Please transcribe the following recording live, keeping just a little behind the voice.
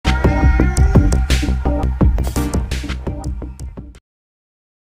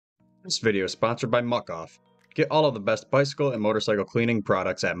This video is sponsored by Muck-Off. Get all of the best bicycle and motorcycle cleaning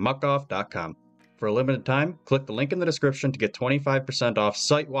products at muckoff.com. For a limited time, click the link in the description to get 25% off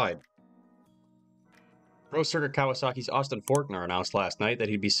site-wide. Pro Circuit Kawasaki's Austin Forkner announced last night that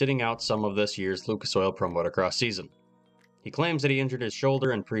he'd be sitting out some of this year's Lucas Oil Pro Motocross season. He claims that he injured his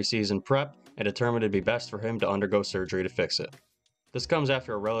shoulder in preseason prep and determined it'd be best for him to undergo surgery to fix it. This comes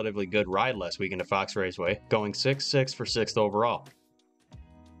after a relatively good ride last weekend at Fox Raceway, going 6-6 for 6th overall.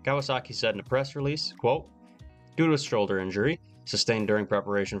 Kawasaki said in a press release, quote, "Due to a shoulder injury sustained during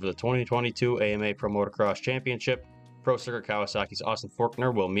preparation for the 2022 AMA Pro Motocross Championship, Pro Circuit Kawasaki's Austin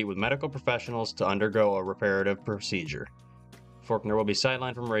Forkner will meet with medical professionals to undergo a reparative procedure. Forkner will be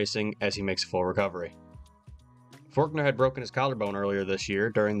sidelined from racing as he makes a full recovery." Forkner had broken his collarbone earlier this year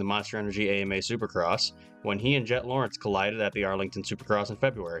during the Monster Energy AMA Supercross when he and Jett Lawrence collided at the Arlington Supercross in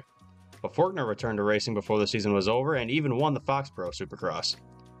February. But Forkner returned to racing before the season was over and even won the Foxborough Supercross.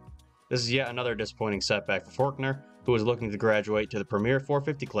 This is yet another disappointing setback for Forkner, who is looking to graduate to the Premier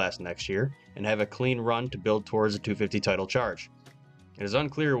 450 class next year and have a clean run to build towards a 250 title charge. It is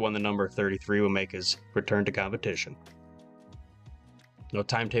unclear when the number 33 will make his return to competition. No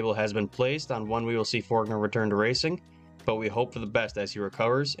timetable has been placed on when we will see Forkner return to racing, but we hope for the best as he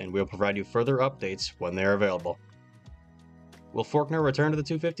recovers, and we'll provide you further updates when they are available. Will Forkner return to the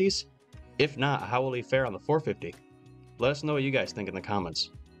 250s? If not, how will he fare on the 450? Let us know what you guys think in the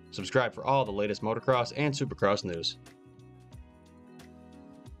comments. Subscribe for all the latest motocross and supercross news.